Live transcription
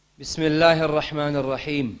بسم الله الرحمن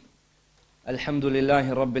الرحيم الحمد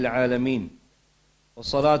لله رب العالمين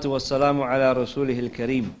والصلاة والسلام على رسوله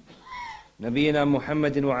الكريم نبينا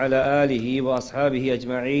محمد وعلى آله وأصحابه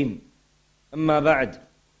أجمعين أما بعد.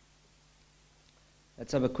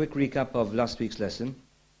 Let's have a quick recap of last week's lesson.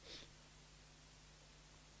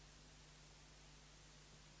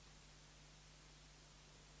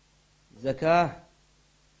 Zakah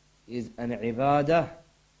is an ibadah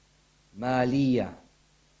maliyah,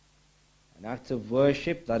 an act of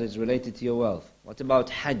worship that is related to your wealth. What about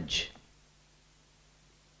Hajj?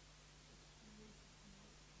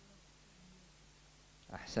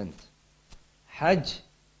 Ahsant. Hajj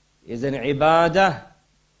is an ibadah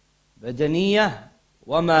badaniyah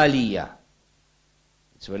wa maliyah.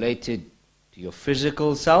 It's related to your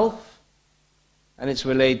physical self and it's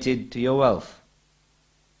related to your wealth.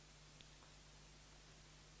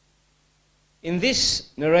 In this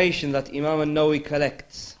narration that Imam al-Nawawi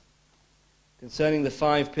collects concerning the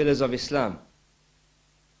 5 pillars of Islam,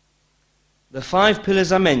 the 5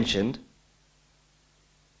 pillars are mentioned.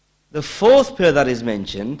 The 4th pillar that is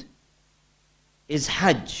mentioned is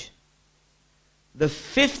Hajj. The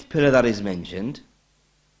 5th pillar that is mentioned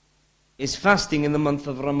is fasting in the month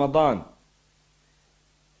of Ramadan.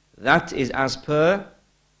 That is as per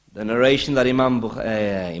the narration that Imam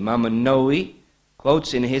al-Nawawi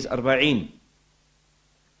quotes in his Arba'in.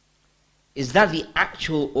 Is that the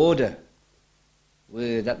actual order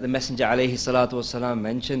that the Messenger alayhi salatu wasalam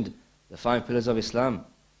mentioned the 5 pillars of Islam?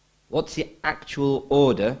 What's the actual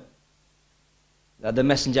order that the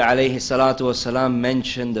Messenger alayhi salatu wasalam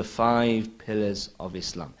mentioned the 5 pillars of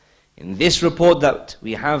Islam? In this report that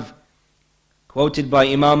we have quoted by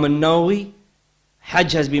Imam al-Nawawi,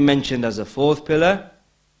 Hajj has been mentioned as the 4th pillar,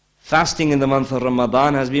 fasting in the month of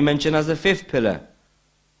Ramadan has been mentioned as the 5th pillar.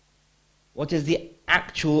 What is the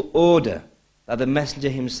actual order that the Messenger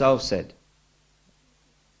himself said?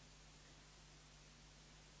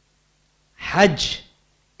 Hajj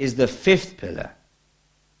is the 5th pillar,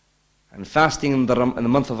 and fasting in the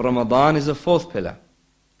month of Ramadan is the 4th pillar.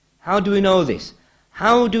 How do we know this?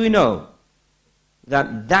 How do we know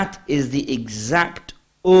that that is the exact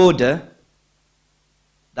order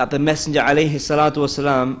that the Messenger alayhi salatu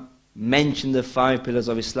wasalam mentioned the 5 pillars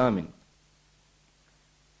of Islam in?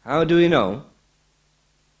 How do we know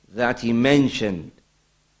that he mentioned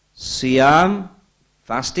Siyam,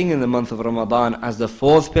 fasting in the month of Ramadan, as the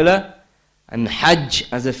 4th pillar and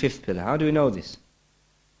Hajj as the 5th pillar? How do we know this?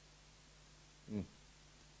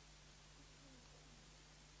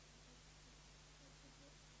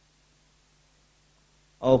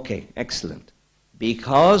 Okay, excellent.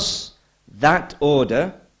 Because that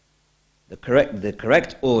order, the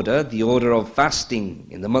correct order, the order of fasting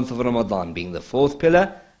in the month of Ramadan being the 4th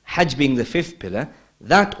pillar, Hajj being the 5th pillar,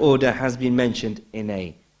 that order has been mentioned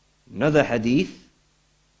in another hadith.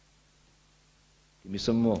 Give me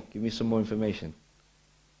some more information.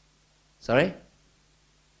 Sorry?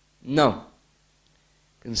 No.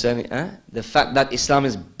 Concerning the fact that Islam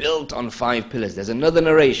is built on 5 pillars. There's another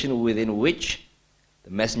narration within which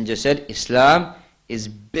the Messenger said Islam is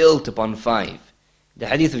built upon 5. The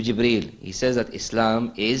hadith of Jibreel, he says that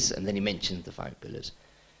Islam is, and then he mentions the 5 pillars.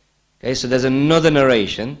 Okay, so there's another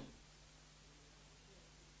narration.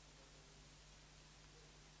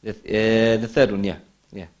 The 3rd one, yeah.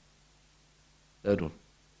 Third one.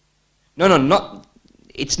 No,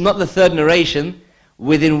 it's not the 3rd narration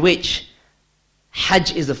within which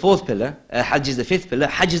Hajj is the 4th pillar, Hajj is the 5th pillar,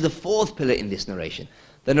 Hajj is the 4th pillar in this narration.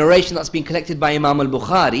 The narration that's been collected by Imam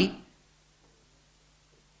al-Bukhari,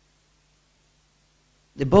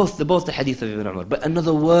 they're both the hadith of Ibn Umar, but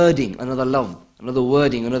another wording, another love, another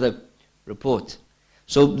wording, another report.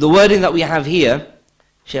 So the wording that we have here,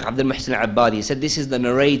 Shaykh Abdul Muhsin al-Abbadi said this is the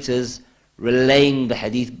narrators relaying the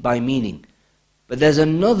hadith by meaning. But there's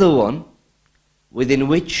another one within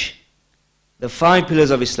which the 5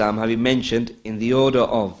 pillars of Islam have been mentioned in the order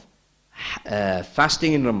of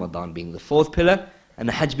fasting in Ramadan being the 4th pillar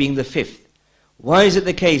and Hajj being the 5th. Why is it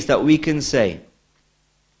the case that we can say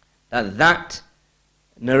that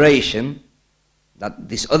narration, that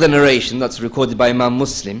this other narration that's recorded by Imam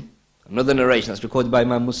Muslim, another narration that's recorded by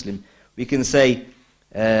Imam Muslim, we can say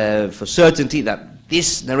for certainty that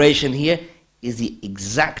this narration here is the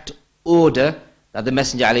exact order that the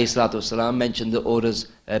Messenger ﷺ mentioned the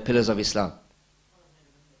pillars of Islam.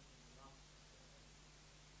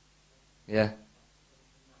 Yeah.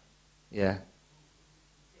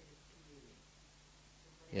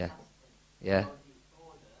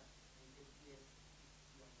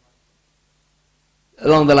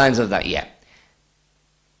 Along the lines of that, yeah.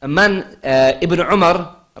 A man, Ibn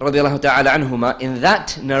Umar, radiallahu ta'ala anhuma, in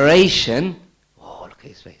that narration,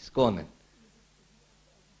 Okay, space. Go on then.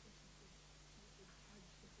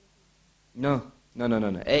 No.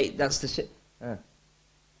 Hey, that's the shit.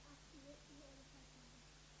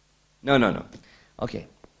 No. Okay.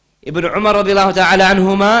 Ibn Umar radiallahu ta'ala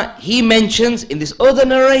anhuma, he mentions in this other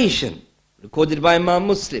narration, recorded by Imam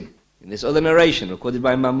Muslim,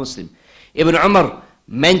 Ibn Umar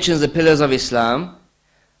mentions the pillars of Islam.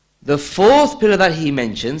 The fourth pillar that he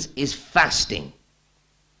mentions is fasting.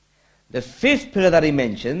 The fifth pillar that he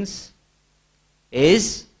mentions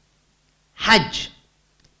is Hajj.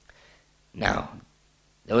 Now,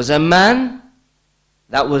 there was a man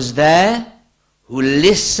that was there who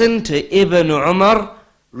listened to Ibn Umar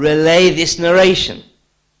relay this narration.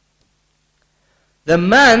 The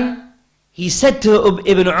man, he said to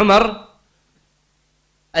Ibn Umar,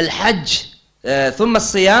 Al-Hajj, ثم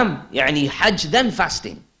الصيام, يعني Hajj then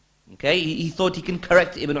fasting. Okay, he thought he can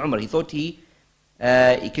correct Ibn Umar. He thought he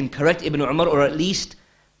can correct Ibn Umar, or at least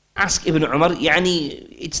ask Ibn Umar, يعني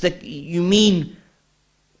it's the, you mean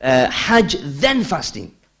Hajj then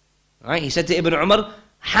fasting. Right? He said to Ibn Umar,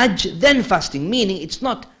 Hajj then fasting, meaning it's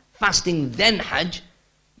not fasting then Hajj.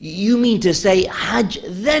 You mean to say Hajj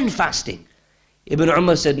then fasting. Ibn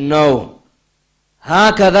Umar said, no.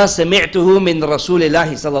 هكذا سمعته من رسول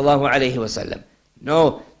الله صلى الله عليه وسلم.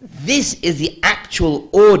 No, this is the actual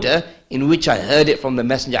order in which I heard it from the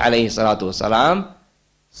Messenger عليه الصلاة والسلام.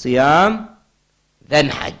 Siyam, then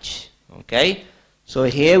Hajj. Okay? So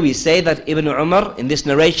here we say that Ibn Umar, in this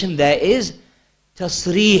narration, there is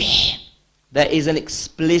tasrih. There is an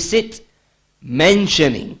explicit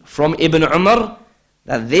mentioning from Ibn Umar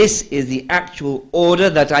that this is the actual order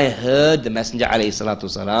that I heard the Messenger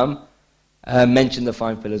ﷺ mention the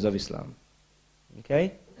 5 pillars of Islam. Okay?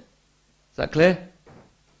 Is that clear?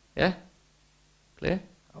 Yeah? Clear?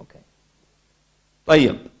 Okay.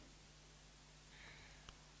 طيب.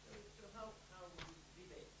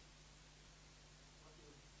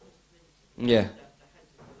 Yeah.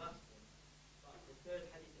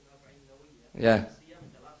 Yeah.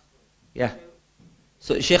 Yeah.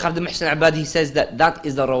 So Shaykh Abdul Muhsin Abad, he says that that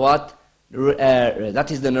is the rawat,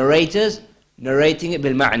 that is the narrators narrating it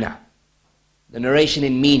bil ma'na, the narration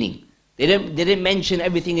in meaning. They didn't mention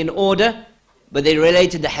everything in order, but they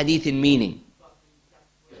related the hadith in meaning.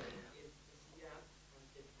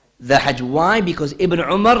 The Hajj. Why? Because Ibn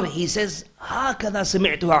Umar, he says, هكذا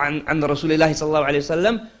سمعتها عن رسول الله صلى الله عليه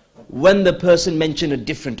وسلم, when the person mentioned a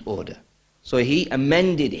different order. So he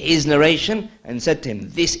amended his narration and said to him,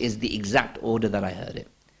 this is the exact order that I heard it.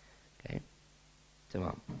 Okay.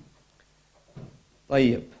 Tamam.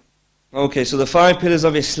 طيب. Okay, so the 5 pillars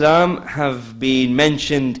of Islam have been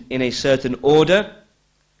mentioned in a certain order.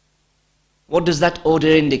 What does that order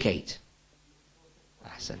indicate?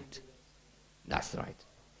 Ahsant. That's right.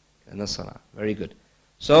 And the salah. Very good.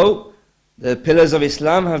 So, the pillars of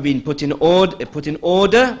Islam have been put in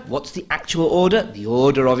order. What's the actual order? The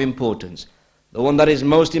order of importance. The one that is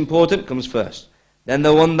most important comes first. Then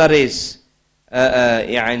the one that is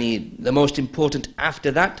the most important after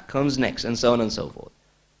that comes next, and so on and so forth.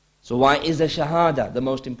 So why is the shahada the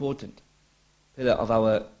most important pillar of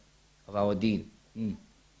our deen?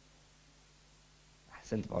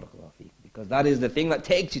 Because that is the thing that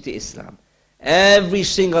takes you to Islam. Every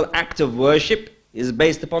single act of worship is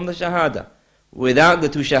based upon the shahada. Without the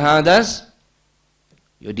 2 shahadas,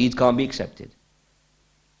 your deed can't be accepted.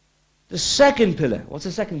 The second pillar, what's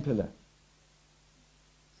the second pillar?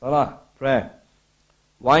 Salah, prayer.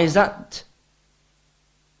 Why is that?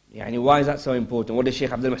 Why is that so important? What does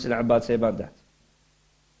Shaykh Abdul Muhsin Abbad say about that?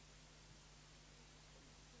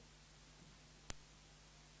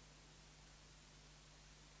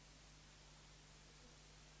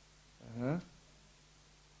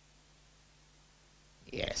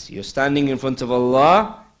 Yes, you're standing in front of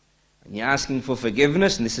Allah and you're asking for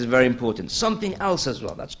forgiveness, and this is very important. Something else as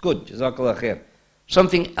well. That's good. Jazakallah khair.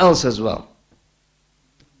 Something else as well.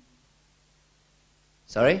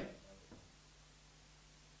 Sorry?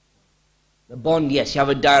 The bond, yes, you have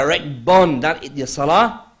a direct bond. That the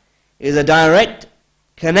salah is a direct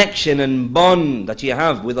connection and bond that you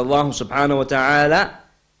have with Allah subhanahu wa ta'ala,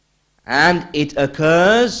 and it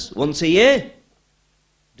occurs once a year.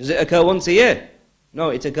 Does it occur once a year? No,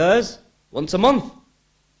 it occurs once a month.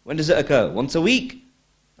 When does it occur? Once a week.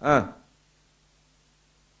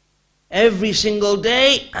 Every single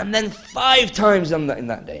day, and then 5 times in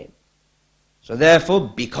that day. So therefore,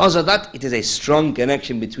 because of that, it is a strong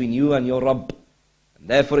connection between you and your Rabb. And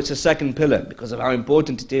therefore, it's a second pillar, because of how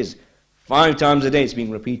important it is. 5 times a day it's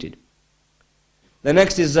being repeated. The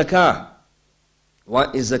next is zakah.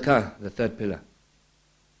 What is zakah? The third pillar.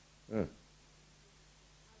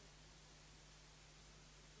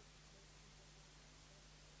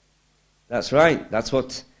 That's right. That's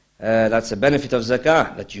a benefit of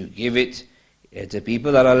zakah, that you give it to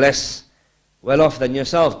people that are less well off than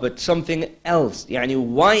yourself. But something else,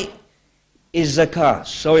 why is zakah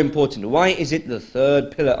so important? Why is it the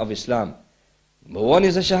third pillar of Islam? Number one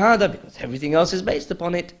is a shahada, because everything else is based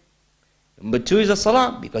upon it. Number two is a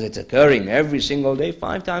salah, because it's occurring every single day,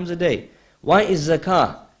 5 times a day. Why is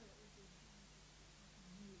zakah?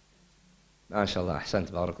 MashaAllah,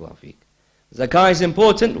 ahsant, barakallahu feek. Zakah is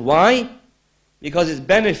important. Why? Because its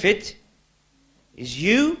benefit is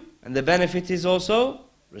you, and the benefit is also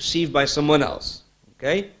received by someone else.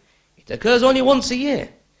 Okay? It occurs only once a year.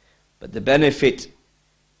 But the benefit,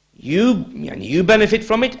 you benefit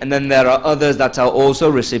from it, and then there are others that are also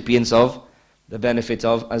recipients of the benefit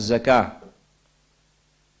of az-zakah.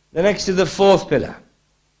 The next is the fourth pillar.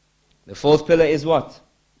 The fourth pillar is what?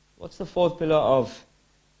 What's the fourth pillar of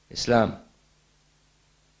Islam?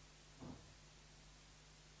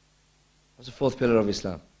 What's the fourth pillar of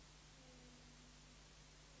Islam?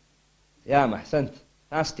 Yeah, ahsant.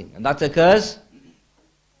 Fasting. And that occurs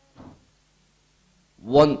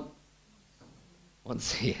once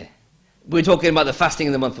a year. We're talking about the fasting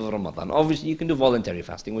in the month of Ramadan. Obviously, you can do voluntary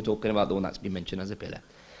fasting. We're talking about the one that's been mentioned as a pillar.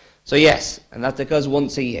 So yes, and that occurs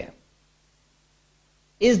once a year.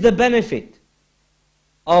 Is the benefit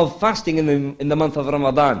of fasting in the month of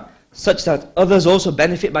Ramadan such that others also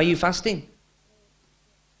benefit by you fasting?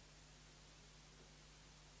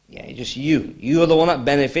 Yeah, just you. You are the one that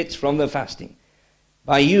benefits from the fasting.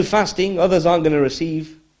 By you fasting, others aren't going to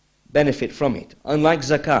receive benefit from it. Unlike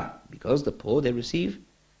zakah, because the poor, they receive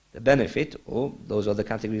the benefit, or those other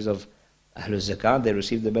categories of Ahlul Zakah, they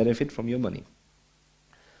receive the benefit from your money.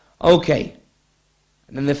 Okay.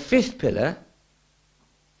 And then the fifth pillar,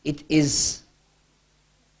 it is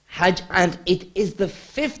Hajj, and it is the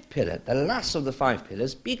fifth pillar, the last of the 5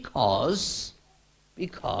 pillars, because,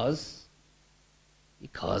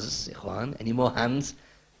 ikhwan, any more hands?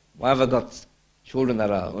 Why have I got children that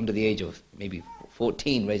are under the age of maybe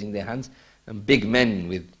 14 raising their hands, and big men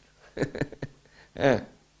with...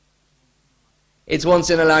 It's once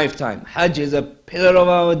in a lifetime. Hajj is a pillar of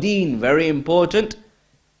our deen, very important,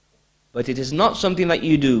 but it is not something that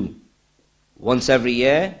you do once every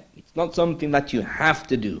year. It's not something that you have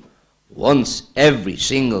to do once every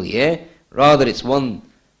single year. Rather, it's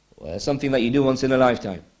something that you do once in a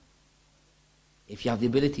lifetime. If you have the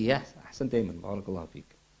ability, yes. Ahsant ayman, barakallahu feek.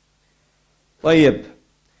 Tayyib.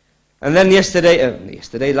 And then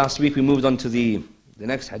last week we moved on to the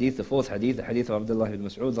next hadith, the fourth hadith, the hadith of Abdullah ibn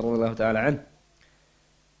Mas'ud radiyallahu ta'ala anhu.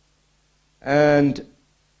 And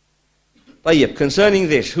Tayyib, concerning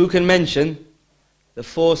this, who can mention the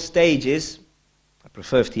 4 stages? I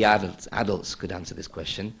prefer if the adults could answer this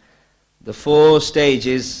question. The 4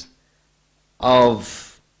 stages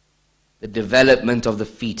of the development of the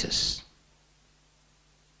fetus.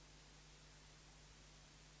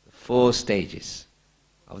 The 4 stages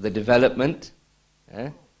of the development.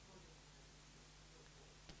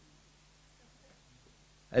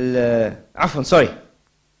 Afwan, sorry.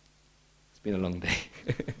 It's been a long day.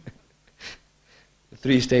 The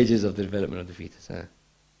 3 stages of the development of the fetus.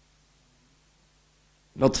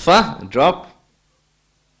 Nutfa, a drop.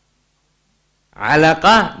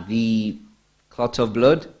 Alaqa, the clot of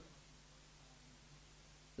blood.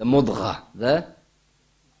 The mudgha, the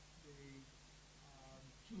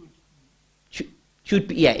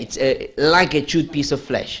it's like a chewed piece of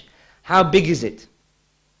flesh. How big is it?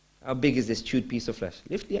 How big is this chewed piece of flesh?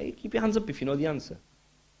 Keep your hands up if you know the answer.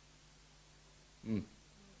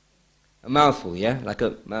 A mouthful, yeah? Like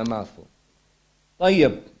a mouthful.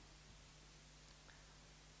 Tayyib.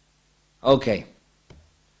 Okay.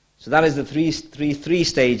 So that is the three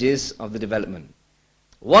stages of the development.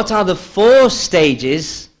 What are the 4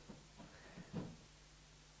 stages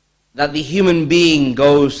that the human being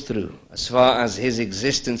goes through as far as his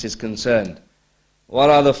existence is concerned? What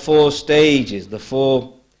are the 4 stages, the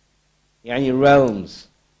 4 realms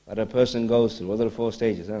that a person goes through? What are the 4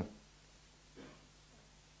 stages?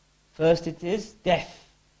 First it is death,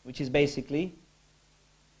 which is basically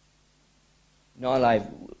not alive.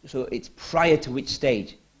 So it's prior to which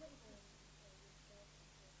stage?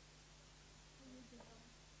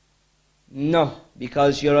 No,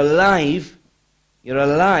 because you're alive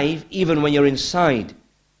even when you're inside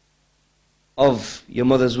of your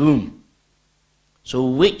mother's womb. So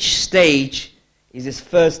which stage is this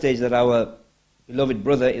first stage that our beloved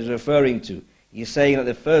brother is referring to? He's saying that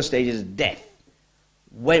the first stage is death.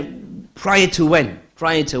 Prior to when?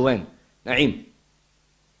 Naeem.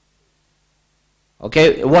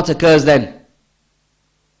 Okay, what occurs then?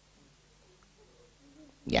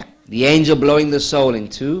 Yeah, the angel blowing the soul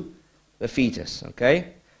into the fetus,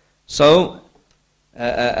 okay? So,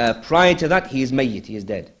 prior to that, he is mayyit, he is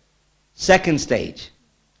dead. Second stage,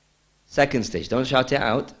 don't shout it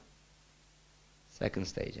out. Second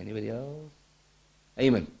stage, anybody else?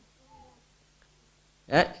 Ayman?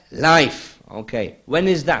 Life, okay. When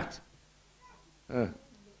is that?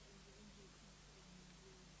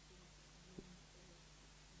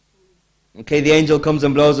 Okay, the angel comes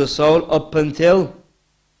and blows the soul up until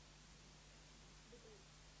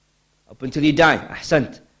you die.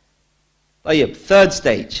 Ahsant. طيب, third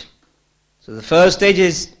stage. So the first stage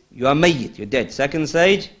is you are mayyit, you're dead. Second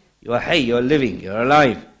stage, you are hayy, you're living, you're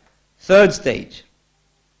alive. Third stage.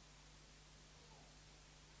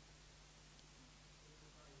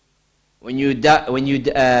 When you are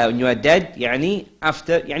dead,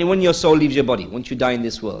 when your soul leaves your body, once you die in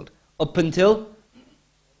this world, up until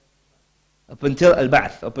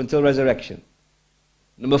al-ba'th, up until resurrection.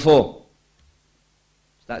 Number 4.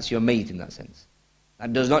 So that's your mayyit in that sense.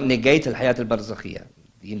 That does not negate al-hayat al-barzakhiyah,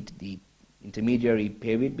 the intermediary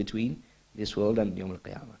period between this world and Yawm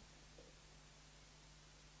al-Qiyamah.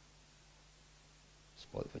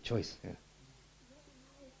 Spoiled for choice. Yeah.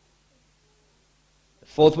 The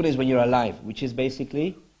fourth one is when you're alive, which is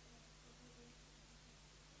basically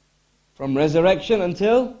from resurrection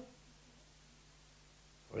until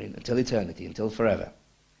eternity, until forever.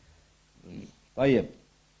 طيب.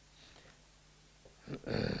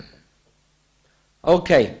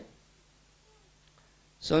 Okay.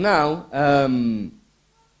 So now,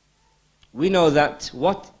 we know that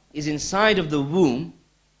what is inside of the womb,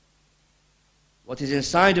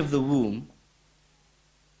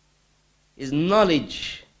 is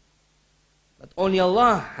knowledge that only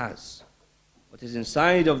Allah has. What is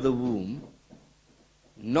inside of the womb,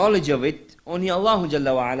 knowledge of it, only Allah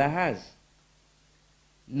Jalla wa Ala has.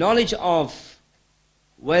 Knowledge of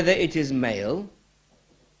whether it is male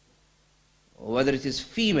or whether it is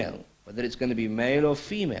female, whether it's going to be male or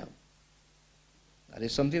female, that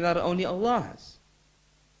is something that only Allah has.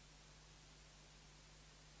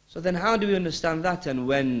 So then how do we understand that? And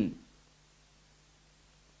when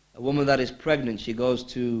a woman that is pregnant, she goes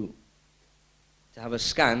to have a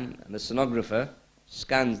scan, and the sonographer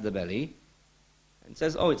scans the belly and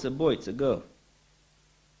says, oh, it's a boy, it's a girl.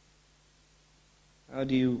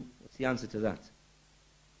 What's the answer to that?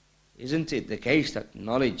 Isn't it the case that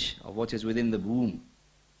knowledge of what is within the womb,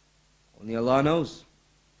 only Allah knows?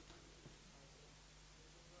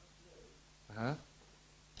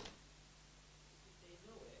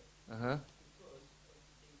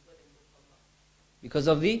 Because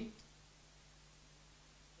of the?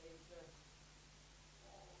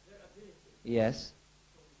 Yes.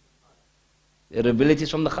 Their abilities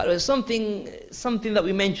from the Khalq. Something that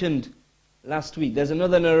we mentioned last week. There's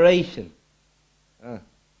another narration.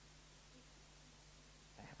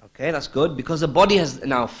 Okay, that's good, because the body has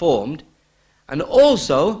now formed. And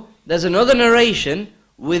also, there's another narration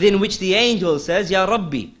within which the angel says, Ya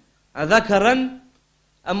Rabbi, adhakaran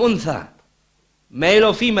am untha, male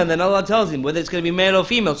or female. Then Allah tells him whether it's going to be male or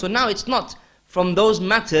female. So now it's not from those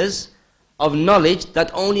matters of knowledge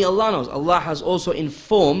that only Allah knows. Allah has also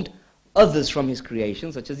informed others from His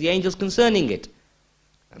creation, such as the angels, concerning it.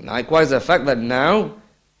 And likewise, the fact that now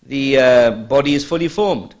the body is fully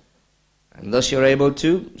formed, and thus you're able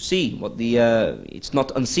to see what it's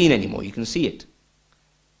not unseen anymore, you can see it.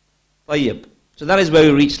 طيب. So that is where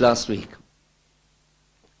we reached last week.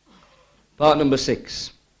 Part number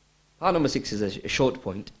 6. Part number 6 is a short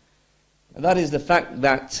point. And that is the fact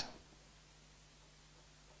that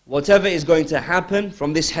whatever is going to happen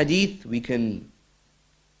from this hadith, we can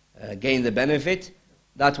gain the benefit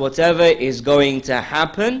that whatever is going to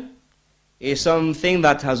happen is something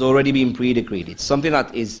that has already been pre-decreed. It's something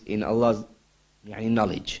that is in Allah's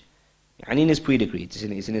knowledge. In His pre-decreed.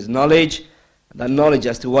 It's in His knowledge. That knowledge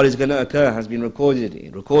as to what is going to occur has been recorded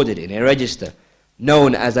in a register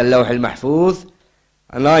known as Al-Lawh al-Mahfuz.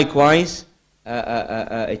 And likewise,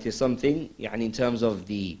 it is something in terms of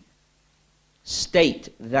the state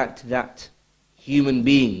that human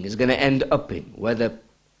being is going to end up in, whether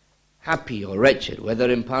happy or wretched, whether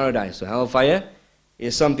in paradise or hellfire,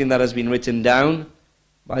 is something that has been written down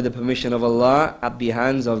by the permission of Allah at the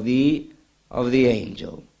hands of the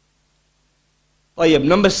angel. طيب,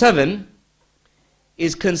 number 7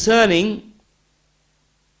 is concerning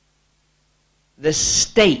the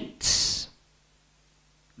states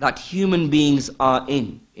that human beings are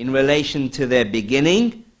in relation to their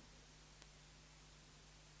beginning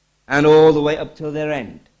and all the way up till their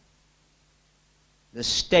end. The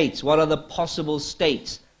states, what are the possible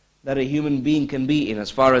states that a human being can be in as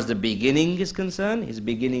far as the beginning is concerned, his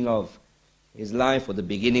beginning of his life or the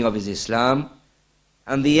beginning of his Islam,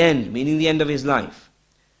 and the end, meaning the end of his life.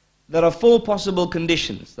 there are 4 possible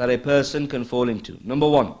conditions that a person can fall into. Number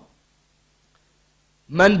 1,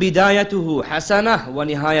 Man bidayatuhu hasanah wa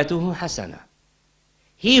nihayatuhu hasanah.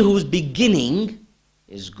 He whose beginning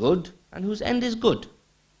is good and whose end is good.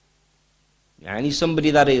 Yani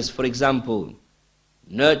somebody that is, for example,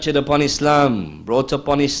 nurtured upon Islam, brought up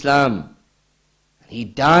on Islam, he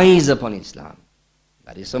dies upon Islam.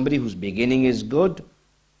 That is somebody whose beginning is good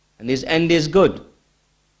and his end is good.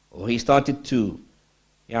 Or he started to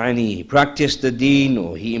practice the deen,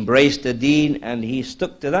 or he embraced the deen and he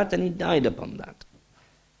stuck to that and he died upon that.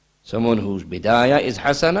 Someone whose bidayah is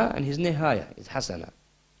hasana and his nihaya is hasana.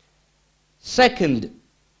 Second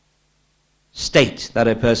state that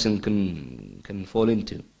a person can fall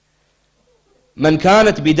into. Man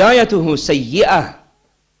kanat bidayatuhu sayyi'ah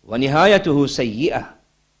wa nihayatuhu sayyi'ah.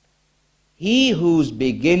 He whose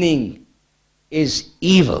beginning is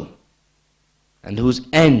evil and whose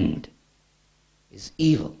end is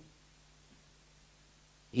evil.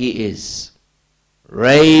 He is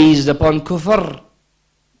raised upon kufr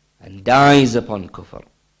and dies upon kufr.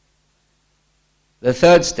 The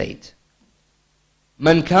third state.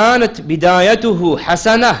 Man kanat bidayatuhu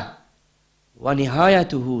hasanah wa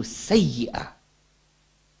nihayatuhu sayyi'ah.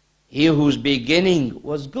 He whose beginning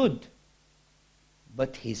was good,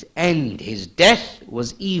 but his end, his death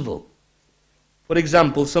was evil. For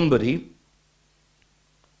example, somebody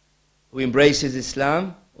who embraces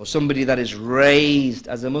Islam, or somebody that is raised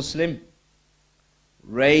as a Muslim,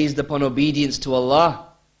 raised upon obedience to Allah,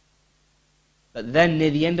 but then near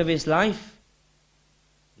the end of his life,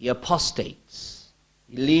 he apostates.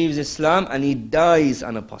 He leaves Islam and he dies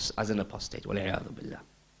as an apostate. Wal-'iyadhu billah.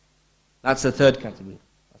 That's the third category.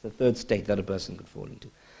 That's the third state that a person could fall into.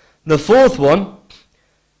 The fourth one,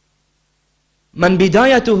 Man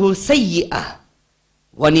bidayatuhu sayyi'ah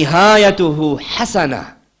wa nihayatuhu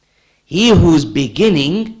hasanah. He whose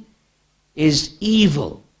beginning is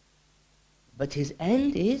evil, but his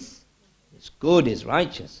end is good, is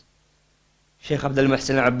righteous. Shaykh Abdul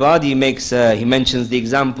Muhsin al-Abbadi he mentions the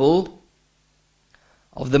example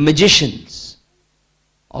of the magicians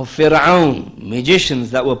of Fir'aun,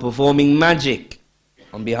 magicians that were performing magic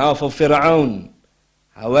on behalf of Fir'aun.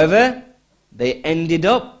 However, they ended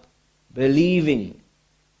up believing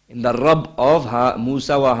in the Rabb of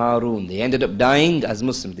Musa wa Harun. They ended up dying as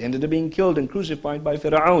Muslims. They ended up being killed and crucified by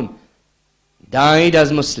Fir'aun. Died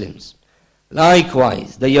as Muslims.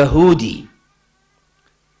 Likewise, the Yahudi,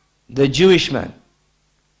 the Jewish man,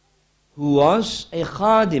 who was a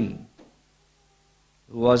khadim,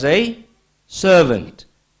 who was a servant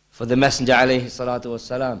for the Messenger alayhi salatu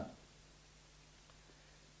wassalam.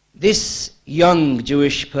 This young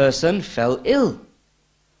Jewish person fell ill.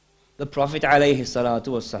 The Prophet alayhi salatu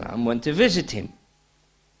wasalam went to visit him.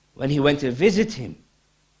 When he went to visit him,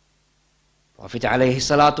 Prophet alayhi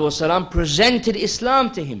salatu wasalam presented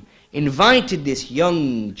Islam to him, invited this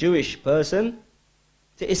young Jewish person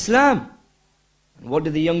to Islam. And what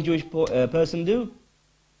did the young Jewish person do?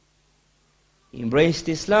 He embraced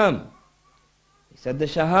Islam. He said the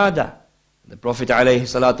Shahada. The Prophet alayhi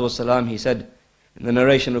salatu wasalam, he said in the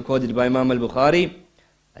narration recorded by Imam al-Bukhari,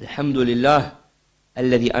 Alhamdulillah,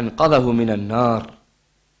 الذي أنقذه من النار.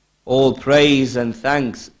 All praise and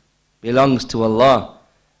thanks belongs to Allah,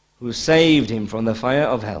 who saved him from the fire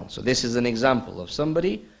of hell. So this is an example of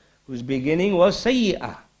somebody whose beginning was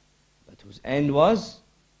sayyi'ah, but whose end was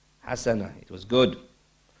hasanah. It was good.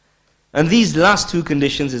 And these last two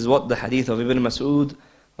conditions is what the hadith of Ibn Mas'ud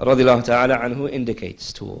radiyallahu ta'ala anhu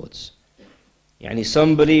indicates towards. Yani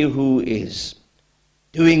somebody who is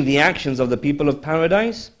doing the actions of the people of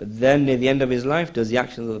paradise, but then near the end of his life does the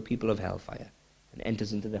actions of the people of hellfire and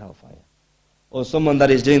enters into the hellfire. Or someone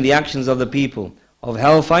that is doing the actions of the people of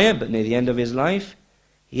hellfire, but near the end of his life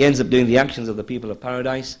he ends up doing the actions of the people of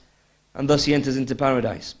paradise, and thus he enters into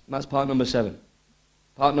paradise. That's part number 7.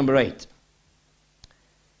 Part number 8.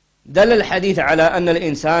 دل الحديث على أن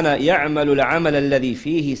الإنسان يعمل العمل الذي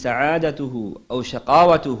فيه سعادته أو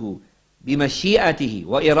شقاوته بمشيئته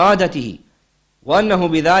وإرادته، وأنه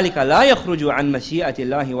بذلك لا يخرج عن مشيئة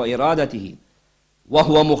الله وإرادته،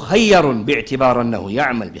 وهو مخير باعتبار أنه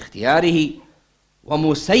يعمل باختياره،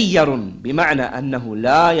 ومسير بمعنى أنه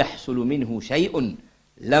لا يحصل منه شيء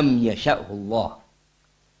لم يشأه الله.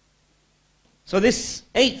 So this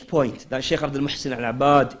 8th point that Shaykh Abdul Muhsin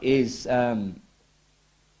al-Abbad is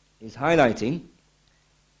highlighting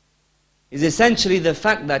is essentially the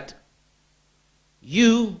fact that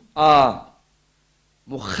you are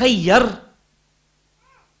mukhayyar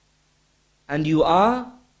and you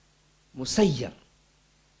are musayyar.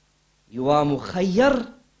 You are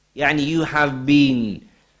mukhayyar, yani you have been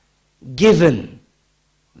given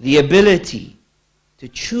the ability to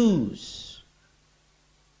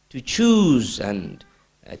choose and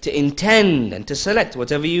to intend and to select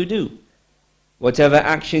whatever you do. Whatever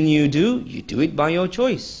action you do it by your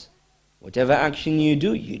choice. Whatever action you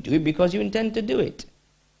do it because you intend to do it.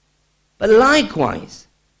 But likewise,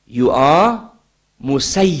 you are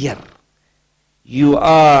musayyar. You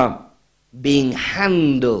are being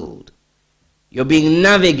handled. You're being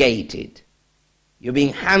navigated. You're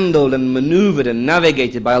being handled and maneuvered and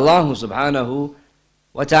navigated by Allah subhanahu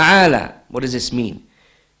wa ta'ala. What does this mean?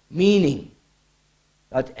 Meaning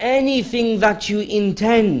that anything that you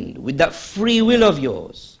intend with that free will of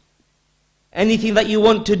yours, anything that you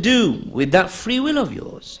want to do with that free will of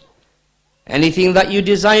yours, anything that you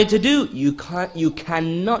desire to do, you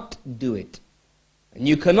cannot do it. And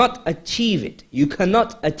you cannot achieve it. You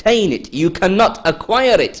cannot attain it. You cannot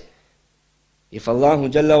acquire it if Allah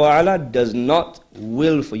Jalla wa Ala does not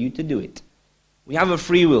will for you to do it. We have a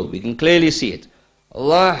free will. We can clearly see it.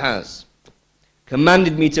 Allah has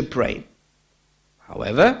commanded me to pray.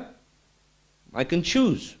 However, I can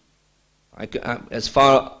choose. As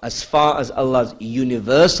far as Allah's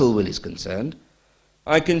universal will is concerned,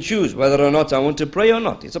 I can choose whether or not I want to pray or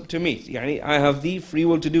not. It's up to me. I have the free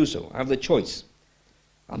will to do so. I have the choice.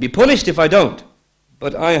 I'll be punished if I don't,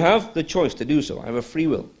 but I have the choice to do so. I have a free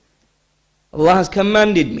will. Allah has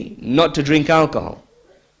commanded me not to drink alcohol.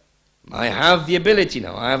 I have the ability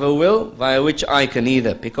now. I have a will via which I can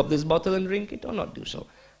either pick up this bottle and drink it or not do so.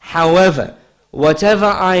 However, whatever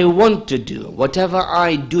I want to do, whatever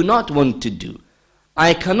I do not want to do,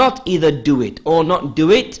 I cannot either do it or not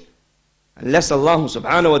do it unless Allah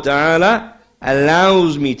subhanahu wa ta'ala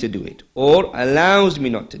allows me to do it or allows me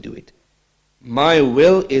not to do it. My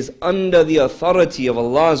will is under the authority of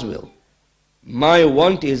Allah's will. My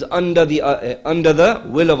want is under the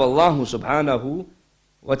will of Allah subhanahu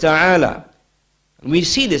wa ta'ala. And we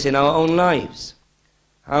see this in our own lives.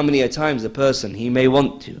 How many a times a person, he may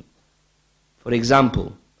want to, for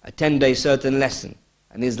example, attend a certain lesson,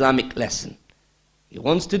 an Islamic lesson. He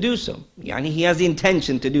wants to do so. He has the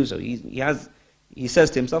intention to do so. He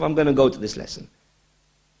says to himself, I'm going to go to this lesson.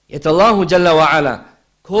 Yet Allah Jalla wa Ala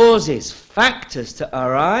causes factors to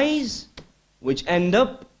arise which end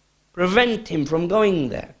up prevent him from going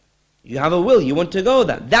there. You have a will, you want to go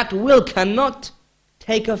there. That will cannot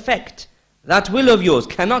take effect. That will of yours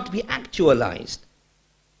cannot be actualized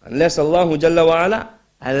unless Allah Jalla wa Ala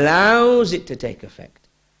allows it to take effect,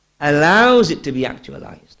 allows it to be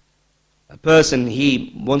actualized. A person,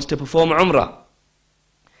 he wants to perform Umrah.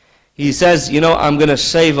 He says, I'm going to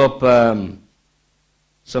save up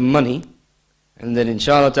some money, and then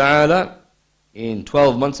inshallah ta'ala, in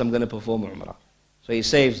 12 months I'm going to perform Umrah. So he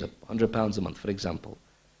saves up £100 a month, for example.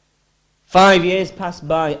 5 years pass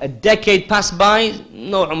by, a decade passed by,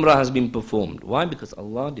 no Umrah has been performed. Why? Because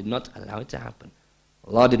Allah did not allow it to happen.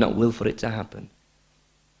 Allah did not will for it to happen.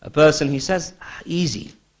 A person, he says,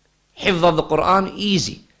 easy. Hifz of the Quran,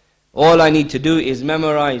 easy. All I need to do is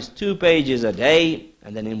memorize 2 pages a day,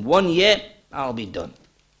 and then in 1 year, I'll be done.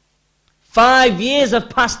 5 years have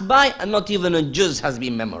passed by, and not even a juz has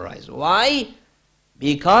been memorized. Why?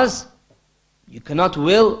 Because you cannot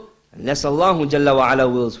will unless Allah Jalla wa Ala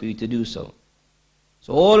wills for you to do so.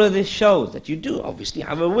 So all of this shows that you do obviously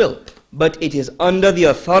have a will, but it is under the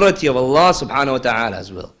authority of Allah subhanahu wa ta'ala's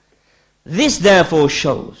will. This therefore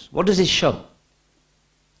shows, what does it show?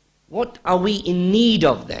 What are we in need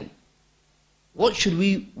of then? What should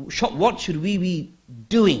we be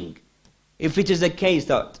doing if it is the case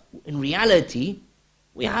that in reality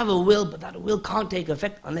we have a will, but that will can't take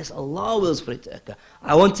effect unless Allah wills for it to occur?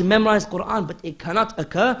 I want to memorize Quran, but it cannot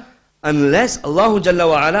occur unless Allah Jalla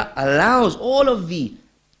wa Ala allows all of the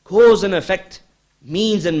cause and effect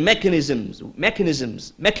means and mechanisms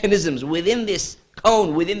within this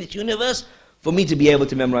cone, within this universe, for me to be able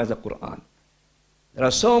to memorize the Quran. There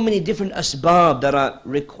are so many different asbab that are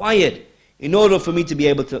required in order for me to be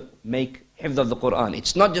able to make hifz of the Quran.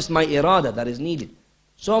 It's not just my irada that is needed.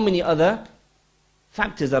 So many other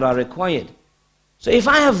factors that are required. So if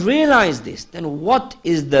I have realized this, then what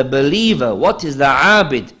is the believer, what is the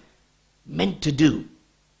abid meant to do?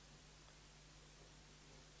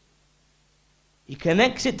 He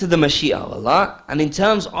connects it to the Mashiach of Allah, and in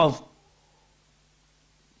terms of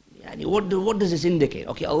what does this indicate?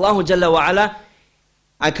 Okay, Allah Jalla wa Ala,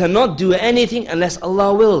 I cannot do anything unless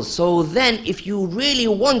Allah wills. So then if you really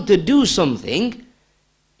want to do something,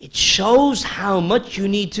 it shows how much you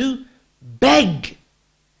need to beg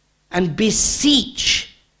and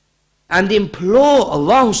beseech and implore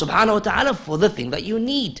Allah subhanahu wa ta'ala for the thing that you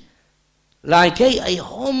need. Like a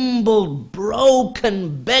humble,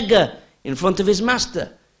 broken beggar in front of his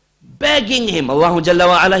master, begging him. Allah Jalla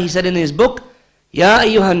wa Ala, he said in his book, يا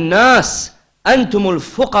أيها الناس أنتم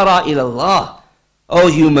الفقراء إلى الله. O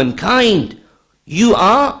humankind, you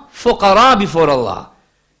are fuqara before Allah.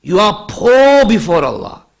 You are poor before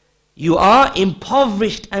Allah. You are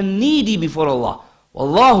impoverished and needy before Allah.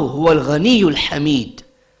 Wallahu huwa al-ghani al-hamid.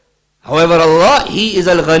 However, Allah, He is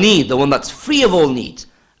al-ghani, the one that's free of all needs.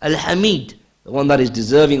 Al-hamid, the one that is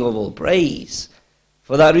deserving of all praise.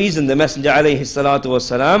 For that reason, the Messenger alayhi salatu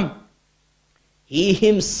wasalam, he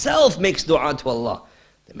himself makes dua to Allah.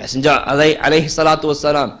 The Messenger alayhi salatu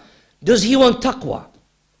wasalam, does he want taqwa?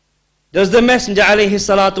 Does the Messenger alayhi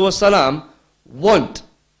salatu wasalam want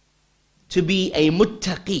to be a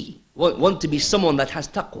muttaqi, want to be someone that has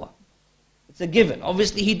taqwa? It's a given.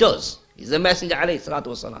 Obviously he does. He's the Messenger alayhi salatu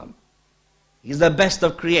wasalam. He's the best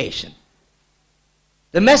of creation.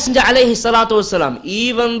 The Messenger alayhi salatu wasalam,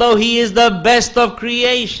 even though he is the best of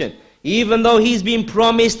creation, even though he's been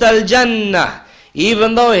promised al-Jannah,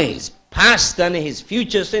 even though his past and his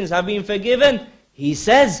future sins have been forgiven, he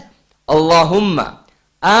says, Allahumma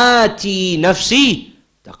ati nafsi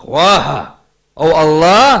taqwaha. Oh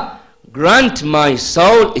Allah, grant my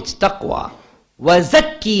soul its taqwa. Wa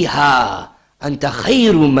zakkiha anta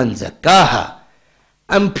khayru man zakkaha.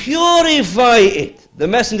 And purify it. The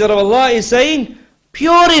Messenger of Allah is saying,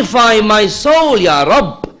 purify my soul, Ya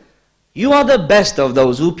Rabb. You are the best of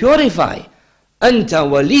those who purify. Anta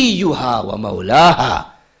waliyuha wa mawlaha.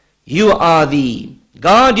 You are the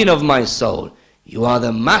guardian of my soul. You are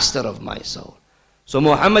the master of my soul. So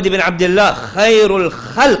Muhammad ibn Abdullah, khairul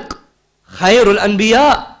khalq, khairul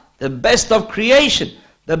anbiya, the best of creation,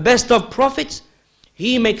 the best of prophets,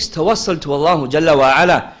 he makes tawassul to Allah Jalla wa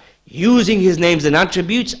ala, using his names and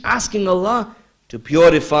attributes, asking Allah to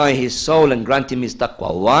purify his soul and grant him his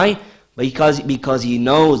taqwa. Why? Because he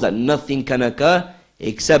knows that nothing can occur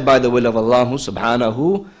except by the will of Allah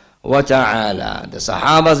subhanahu wa ta'ala. The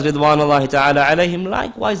Sahabas ridwanullahi ta'ala alayhim,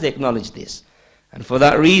 likewise they acknowledge this. And for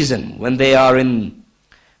that reason, when they are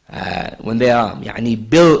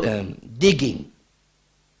digging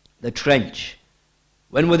the trench,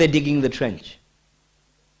 when were they digging the trench?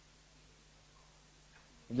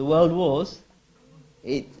 In the World Wars?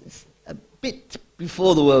 It's a bit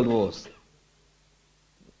before the World Wars.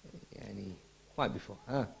 Quite before.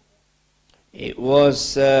 It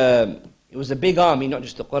was a big army, not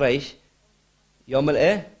just the Quraysh. Yawm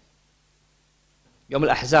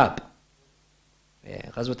al-Ahzab.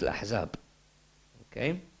 Yeah, Ghazwat al-Ahzab.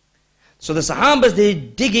 Okay. So the Sahabas, they're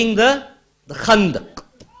digging the Khandaq,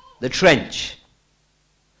 the trench.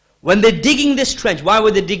 When they're digging this trench, why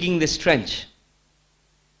were they digging this trench?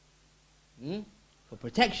 For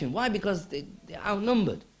protection. Why? Because they're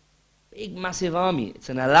outnumbered. Big, massive army. It's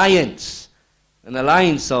an alliance. An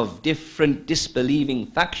alliance of different disbelieving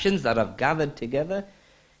factions that have gathered together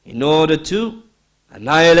in order to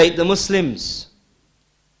annihilate the Muslims.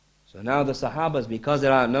 So now the Sahabas, because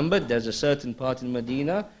they're outnumbered, there's a certain part in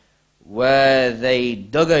Medina where they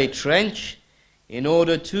dug a trench in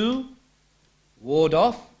order to ward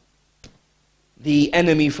off the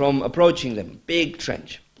enemy from approaching them. Big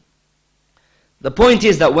trench. The point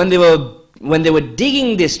is that when they were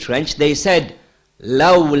digging this trench, they said,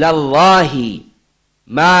 لولا الله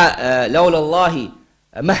ما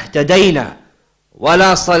اهتدينا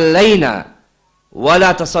ولا صلينا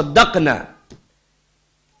ولا تصدقنا.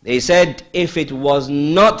 They said, if it was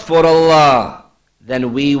not for Allah,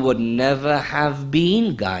 then we would never have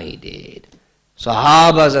been guided.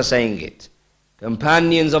 Sahabas are saying it.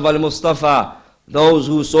 Companions of Al-Mustafa, those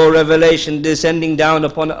who saw revelation descending down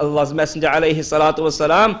upon Allah's Messenger alayhi salatu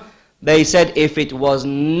wasalam, they said, if it was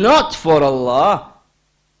not for Allah,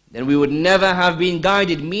 then we would never have been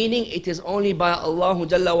guided. Meaning, it is only by Allah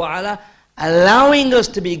Jalla wa ala allowing us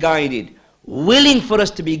to be guided, willing for us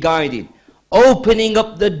to be guided, opening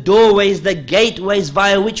up the doorways, the gateways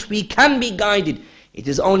via which we can be guided. It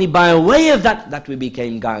is only by way of that we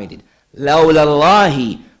became guided. لَوْلَا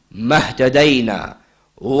اللَّهِ مَهْتَدَيْنَا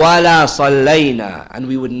وَلَا صَلَّيْنَا. And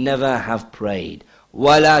we would never have prayed.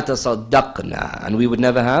 وَلَا تَصَدَّقْنَا. And we would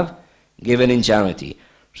never have given in charity.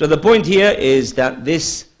 So the point here is that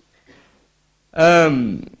this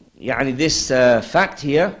fact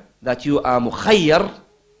here, that you are mukhayyar,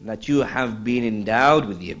 that you have been endowed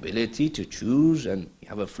with the ability to choose and you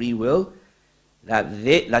have a free will,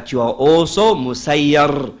 that you are also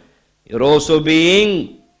musayyar, you're also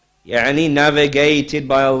being navigated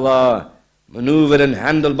by Allah, maneuvered and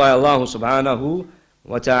handled by Allah subhanahu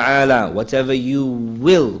wa ta'ala. Whatever you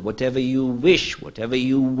will, whatever you wish, whatever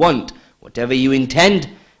you want, whatever you intend,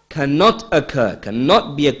 cannot occur,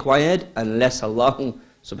 cannot be acquired unless Allah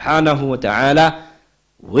subhanahu wa ta'ala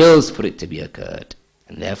wills for it to be occurred.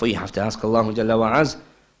 And therefore you have to ask Allah Jalla wa Az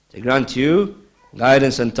to grant you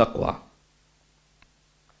Guidance and taqwa.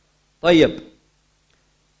 طيب.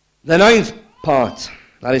 The ninth part,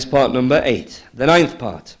 that is part number 8. The ninth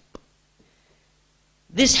part.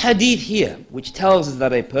 This hadith here, which tells us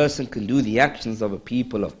that a person can do the actions of a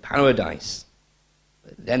people of paradise,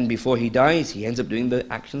 but then before he dies, he ends up doing the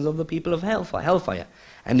actions of the people of hellfire,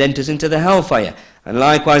 and enters into the hellfire. And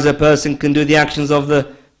likewise, a person can do the actions of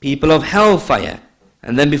the people of hellfire,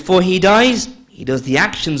 and then before he dies, he does the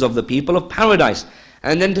actions of the people of paradise,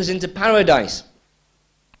 and enters into paradise.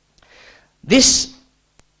 This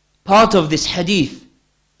part of this hadith,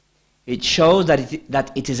 it shows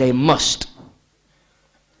that it is a must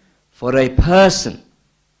for a person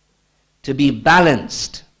to be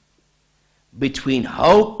balanced between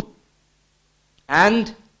hope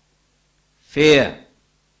and fear.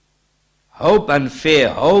 Hope and fear.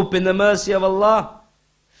 Hope in the mercy of Allah,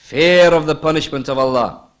 fear of the punishment of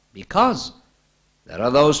Allah. Because there are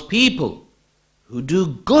those people who do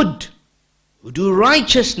good, who do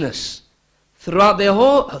righteousness throughout their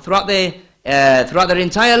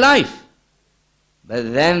entire life,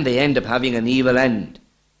 but then they end up having an evil end.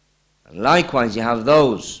 And likewise, you have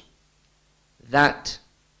those that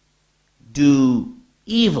do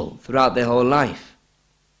evil throughout their whole life,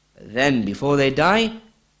 but then before they die,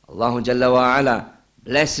 Allah Jalla wa Ala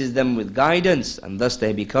blesses them with guidance, and thus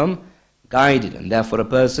they become guided. And therefore a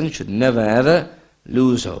person should never ever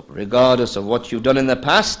lose hope, regardless of what you've done in the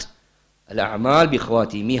past. Al-a'mal bi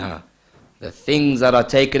khawatimiha. The things that are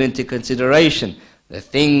taken into consideration, the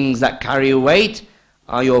things that carry weight,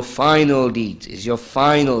 are your final deeds, is your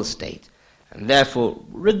final state. And therefore,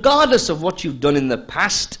 regardless of what you've done in the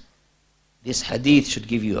past, this hadith should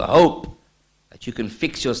give you a hope that you can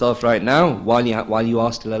fix yourself right now while you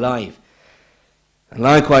are still alive. And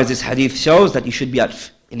likewise, this hadith shows that you should be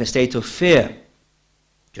in a state of fear.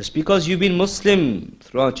 Just because you've been Muslim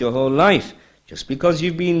throughout your whole life, just because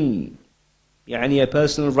you've been a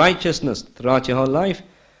person of righteousness throughout your whole life,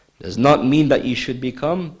 does not mean that you should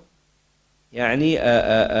become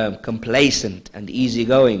complacent and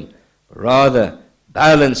easygoing. Rather,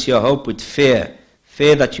 balance your hope with fear.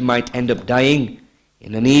 Fear that you might end up dying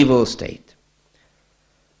in an evil state.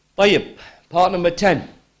 طيب, part number 10.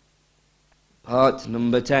 Part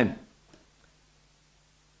number 10.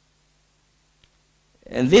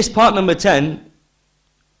 And this part number 10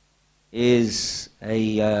 is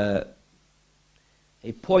a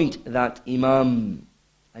point that Imam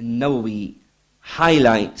An-Nawawi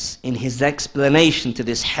highlights in his explanation to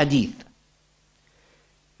this hadith.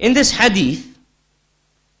 In this hadith,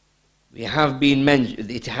 it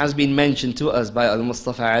has been mentioned to us by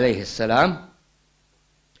Al-Mustafa alayhi salam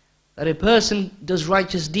that a person does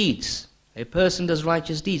righteous deeds. A person does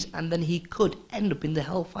righteous deeds, and then he could end up in the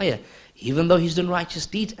hellfire, even though he's done righteous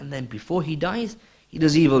deeds, and then before he dies, he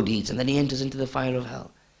does evil deeds, and then he enters into the fire of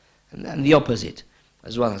hell. And the opposite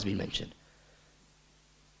as well has been mentioned.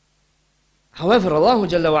 However, Allah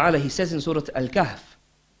Jalla wa Ala, He says in Surah Al-Kahf,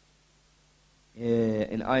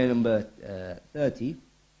 in ayah number 30,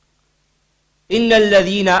 إِنَّ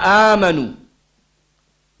الَّذِينَ آمَنُوا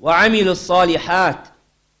وَعَمِلُوا الصَّالِحَاتِ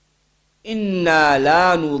إِنَّا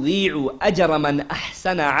لَا نُضِيعُ أَجْرَ مَنْ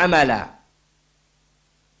أَحْسَنَ عَمَلًا.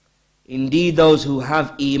 Indeed, those who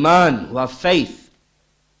have iman, who have faith,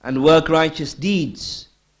 and work righteous deeds,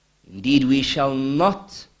 indeed we shall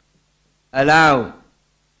not allow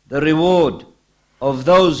the reward of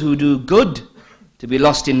those who do good to be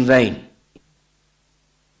lost in vain.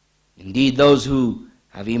 Indeed, those who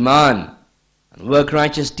have iman and work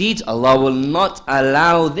righteous deeds, Allah will not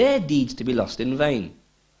allow their deeds to be lost in vain.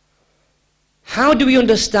 How do we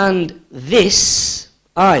understand this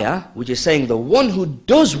ayah, which is saying the one who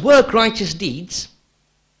does work righteous deeds,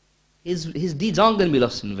 his deeds aren't going to be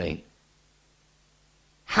lost in vain?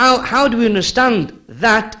 How do we understand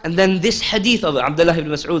that? And then this hadith of Abdullah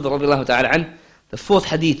ibn Mas'ud radiallahu ta'ala an, the fourth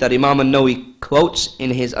hadith that Imam An-Nawawi quotes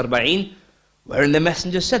in his Arba'een, wherein the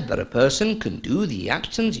Messenger said that a person can do the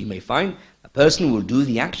actions, you may find a person will do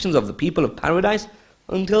the actions of the people of paradise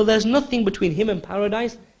until there's nothing between him and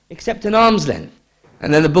paradise except an arm's length.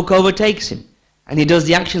 And then the book overtakes him, and he does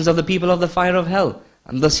the actions of the people of the fire of hell,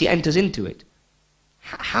 and thus he enters into it.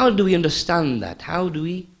 How do we understand that? How do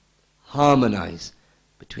we harmonize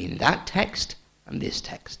between that text and this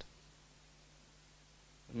text?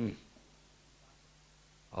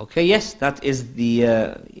 Okay, yes, that is the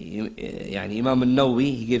Imam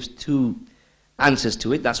An-Nawawi, he gives two answers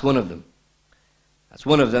to it. That's one of them.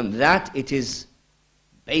 That it is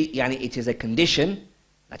a condition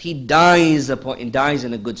that he dies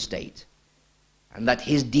in a good state, and that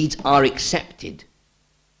his deeds are accepted.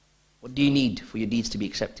 What do you need for your deeds to be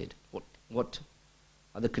accepted? What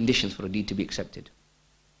are the conditions for a deed to be accepted?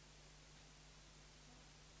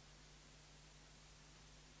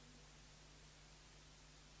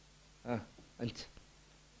 And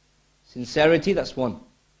sincerity, that's one.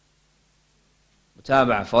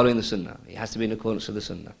 Mutaba'a, following the sunnah. It has to be in accordance with the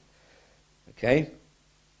sunnah. Okay?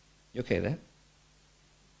 You okay there?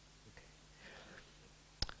 Okay.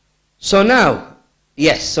 So now,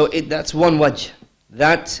 yes, so that's one wajh.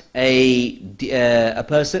 That a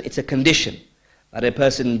person, it's a condition. That a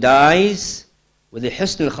person dies with a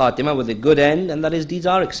husn al-khatimah, with a good end, and that his deeds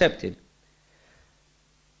are accepted.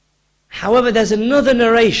 However, there's another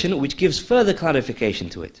narration which gives further clarification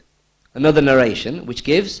to it. Another narration which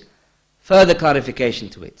gives further clarification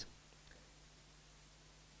to it.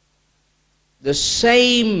 The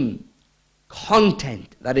same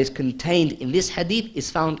content that is contained in this hadith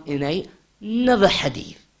is found in another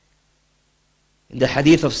hadith. In the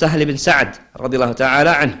hadith of Sahl ibn Sa'd, radiallahu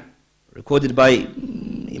ta'ala anhu, recorded by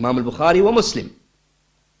Imam al-Bukhari wa Muslim.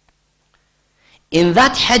 In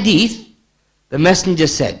that hadith, the Messenger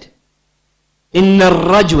said, إن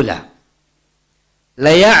الرجل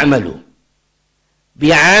ليعمل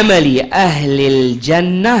بعمل أهل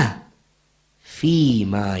الجنة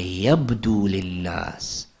فيما يبدو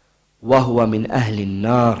للناس وهو من أهل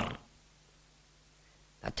النار.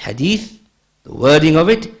 That hadith, the wording of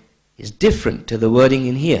it is different to the wording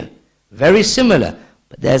in here. Very similar,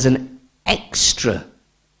 but there's an extra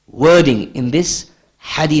wording in this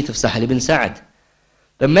hadith of Sahl ibn Sa'd.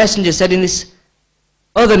 The Messenger said in this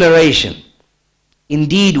other narration,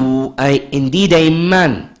 Indeed a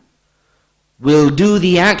man will do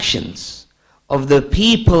the actions of the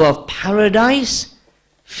people of paradise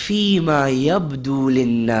فِيمَا يَبْدُو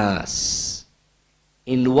لِلنَّاسِ,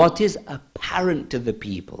 in what is apparent to the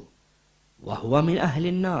people. وَهُوَ مِنْ أَهْلِ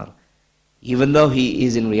النَّارِ, even though he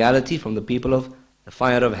is in reality from the people of the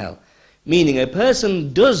fire of hell. Meaning a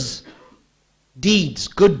person does deeds,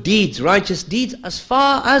 good deeds, righteous deeds, as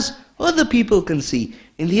far as other people can see,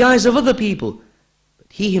 in the eyes of other people.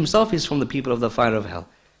 He himself is from the people of the fire of hell.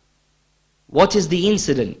 What is the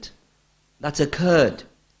incident that occurred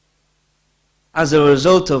as a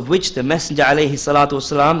result of which the Messenger alayhi salatu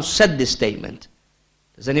wasalam said this statement?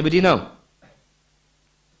 Does anybody know?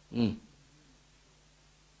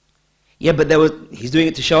 Yeah, but he's doing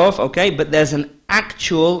it to show off, okay, but there's an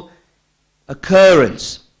actual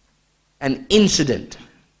occurrence, an incident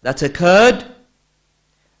that occurred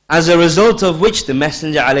as a result of which the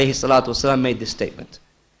Messenger alayhi salatu wasalam made this statement.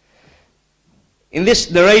 In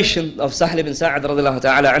this narration of Sahl ibn Sa'd radiallahu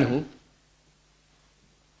ta'ala anhu,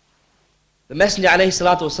 the Messenger alayhi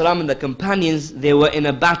salatu wasalam and the companions, they were in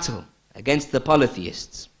a battle against the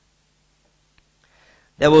polytheists.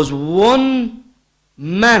 There was one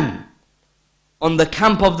man on the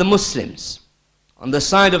camp of the Muslims, on the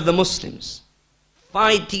side of the Muslims,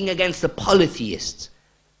 fighting against the polytheists.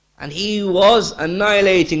 And he was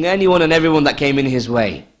annihilating anyone and everyone that came in his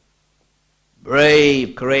way.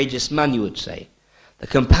 Brave, courageous man, you would say. The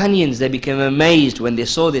companions, they became amazed when they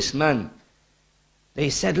saw this man. They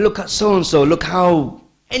said, look at so-and-so, look how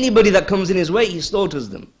anybody that comes in his way, he slaughters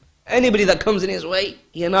them. Anybody that comes in his way,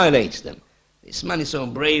 he annihilates them. This man is so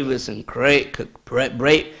brave and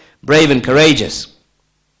courageous.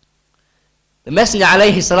 The Messenger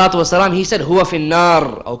alayhi salatu wasalam, he said, huwa fin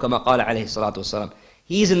nar, or kama qala alayhi salatu wasalam.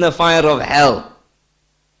 He's in the fire of hell.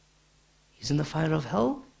 He's in the fire of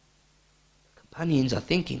hell? Companions are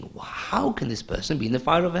thinking, well, how can this person be in the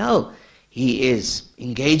fire of hell? He is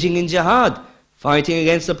engaging in jihad, fighting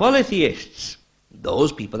against the polytheists.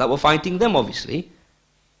 Those people that were fighting them, obviously.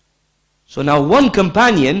 So now one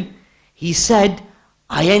companion, he said,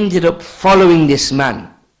 I ended up following this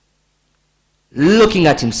man, looking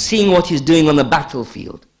at him, seeing what he's doing on the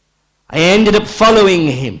battlefield. I ended up following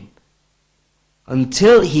him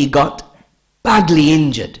until he got badly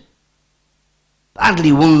injured,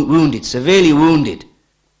 badly wounded, severely wounded.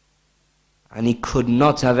 And he could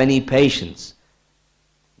not have any patience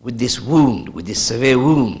with this wound, with this severe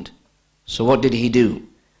wound. So what did he do?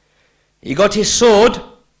 He got his sword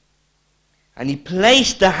and he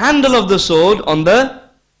placed the handle of the sword on the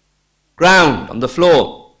ground, on the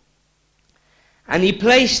floor. And he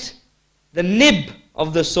placed the nib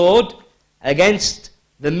of the sword against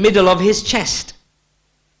the middle of his chest.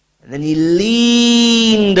 And then he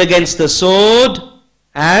leaned against the sword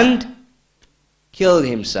and killed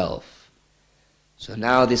himself. So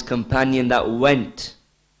now this companion that went,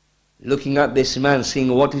 looking at this man,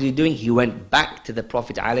 seeing what is he doing, he went back to the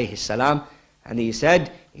Prophet ﷺ and he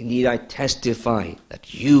said, indeed I testify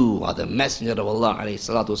that you are the Messenger of Allah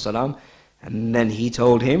ﷺ. And then he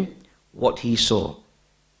told him what he saw.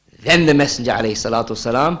 Then the Messenger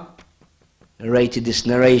ﷺ narrated this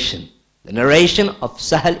narration. The narration of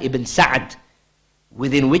Sahal ibn Sa'd,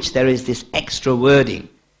 within which there is this extra wording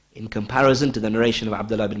in comparison to the narration of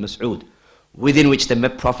Abdullah ibn Mas'ud, within which the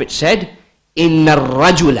Prophet said, إِنَّ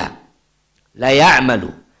الرَّجُلَ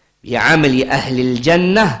لَيَعْمَلُ بِعَمَلِ أَهْلِ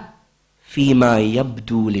الْجَنَّةِ فِيمَا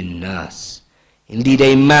يَبْدُو لِلنَّاسِ. Indeed,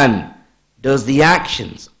 a man does the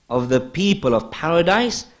actions of the people of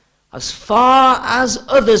paradise as far as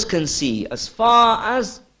others can see, as far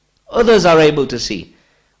as others are able to see.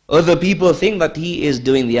 Other people think that he is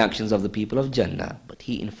doing the actions of the people of Jannah, but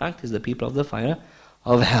he in fact is the people of the fire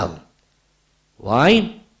of hell.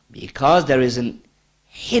 Why? Because there is a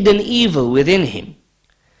hidden evil within him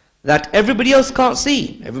that everybody else can't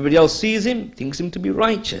see. Everybody else sees him, thinks him to be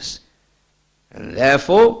righteous. And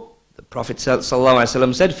therefore, the Prophet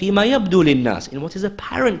ﷺ said, فِيمَا يَبْدُو لِلنَّاسِ, in what is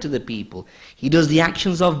apparent to the people. He does the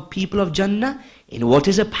actions of people of Jannah in what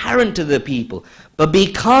is apparent to the people. But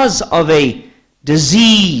because of a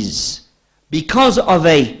disease, because of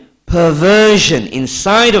a perversion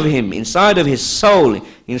inside of him, inside of his soul,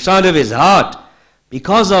 inside of his heart,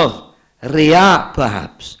 because of riya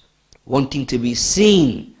perhaps, wanting to be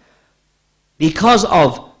seen, because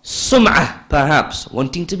of sum'ah perhaps,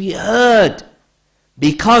 wanting to be heard,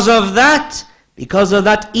 because of that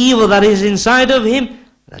evil that is inside of him,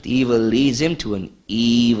 that evil leads him to an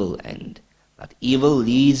evil end. That evil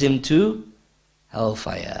leads him to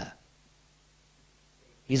hellfire.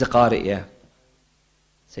 He's a qari, yeah.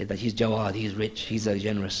 Say that he's jawad, he's rich, he's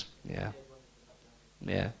generous. Yeah.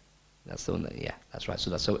 Yeah. That's the one that, yeah, that's right.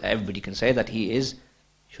 So everybody can say that he is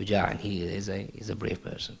shuja' and he is a brave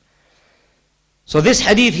person. So this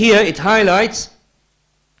hadith here, it highlights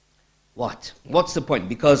what? What's the point?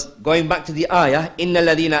 Because going back to the ayah, إِنَّ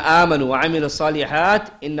الَّذِينَ آمَنُوا وَعَمِلُوا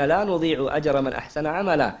الصَّالِحَاتِ إِنَّ لَا نُضِيعُ أَجْرَ مَنْ أَحْسَنَ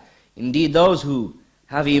عَمَلًا. Indeed, those who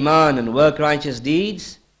have iman and work righteous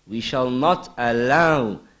deeds, we shall not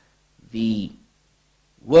allow the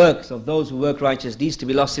works of those who work righteous deeds to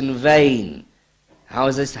be lost in vain. How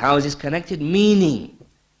is this connected? Meaning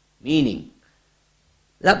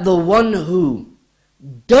that the one who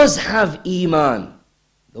does have iman,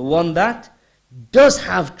 the one that does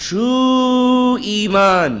have true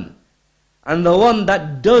iman, and the one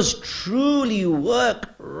that does truly work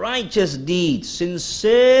righteous deeds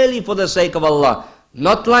sincerely for the sake of Allah,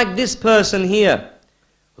 not like this person here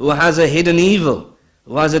who has a hidden evil,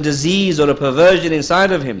 who has a disease or a perversion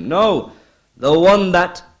inside of him. No, the one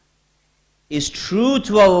that is true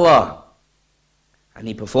to Allah, and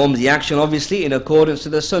he performs the action obviously in accordance to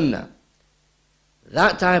the sunnah.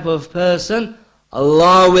 That type of person,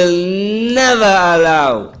 Allah will never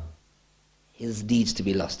allow his deeds to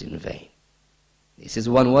be lost in vain. This is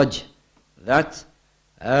one wajh that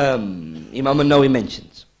Imam al-Nawawi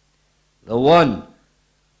mentions. The one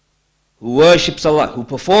who worships Allah, who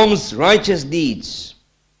performs righteous deeds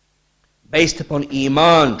based upon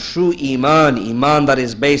iman, true iman that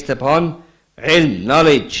is based upon ilm,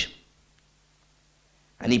 knowledge,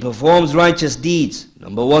 and he performs righteous deeds,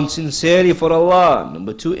 number one, sincerely for Allah,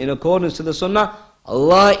 number two, in accordance to the sunnah,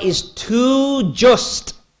 Allah is too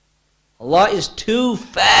just, Allah is too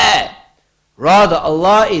fair, rather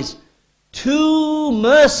Allah is too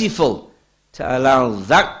merciful to allow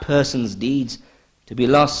that person's deeds to be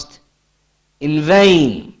lost in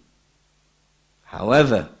vain.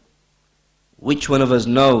 However, which one of us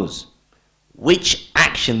knows which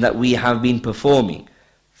action that we have been performing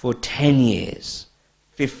for 10 years,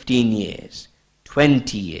 15 years,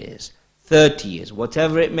 20 years, 30 years,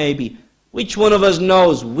 whatever it may be, which one of us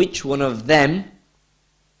knows which one of them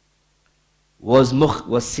was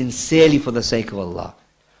sincerely for the sake of Allah?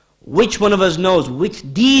 Which one of us knows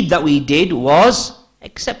which deed that we did was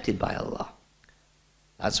accepted by Allah?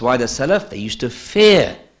 That's why the Salaf, they used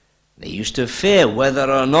to fear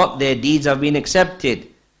whether or not their deeds have been accepted.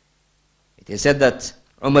 It is said that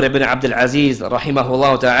Umar ibn Abdul Aziz,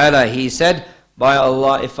 rahimahullah ta'ala, he said, by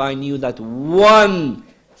Allah, if I knew that one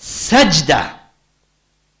sajda,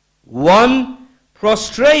 one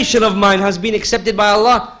prostration of mine has been accepted by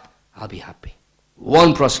Allah, I'll be happy.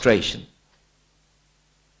 One prostration.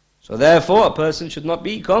 So therefore, a person should not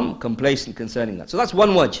become complacent concerning that. So that's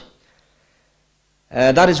one wajh.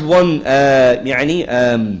 That is one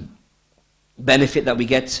benefit that we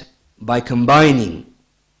get by combining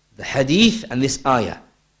the hadith and this ayah.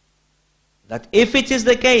 That if it is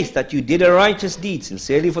the case that you did a righteous deed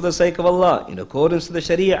sincerely for the sake of Allah, in accordance to the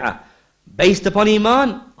sharia, based upon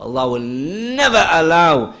iman, Allah will never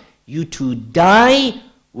allow you to die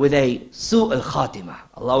with a su' al-khatimah.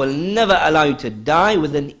 Allah will never allow you to die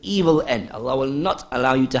with an evil end. Allah will not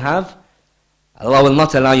allow your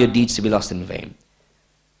deeds to be lost in vain.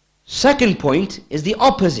 Second point is the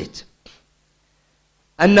opposite.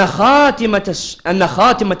 أن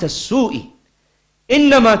خاتمة السوء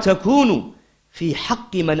إنما تكون في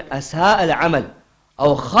حق من أساء العمل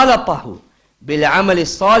أو خلطه بالعمل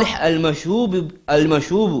الصالح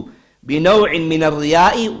المشوب بنوع من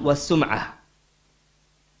الرياء والسمعة.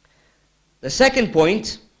 The second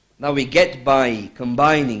point that we get by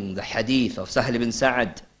combining the hadith of Sahl ibn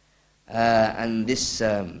Sa'ad and this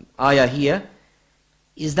ayah here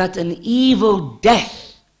is that an evil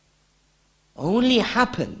death only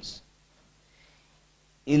happens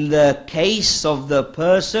in the case of the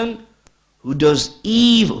person who does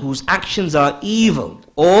evil, whose actions are evil,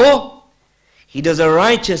 or he does a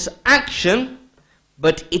righteous action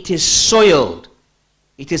but it is soiled,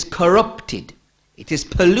 it is corrupted, it is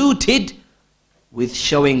polluted with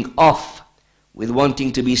showing off, with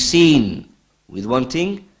wanting to be seen, with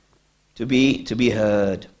wanting to be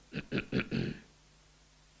heard.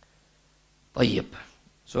 طيب.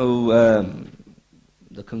 So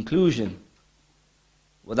the conclusion,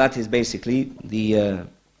 well, that is basically the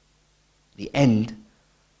end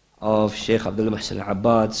of Shaykh Abdul Muhsin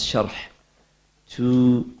al-Abbad's sharh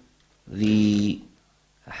to the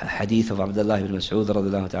hadith of Abdullah ibn Mas'ud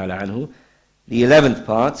radiyallahu ta'ala anhu. The 11th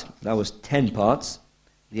part, that was 10 parts.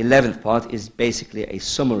 The 11th part is basically a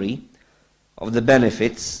summary of the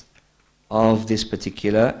benefits of this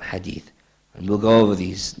particular hadith. And we'll go over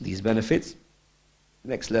these benefits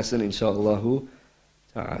next lesson, inshaAllah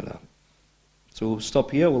ta'ala. So we'll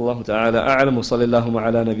stop here. Wallahu ta'ala a'lam wa sallallahu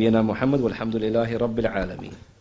ala nabiyyina Muhammad walhamdulillahi rabbil alameen.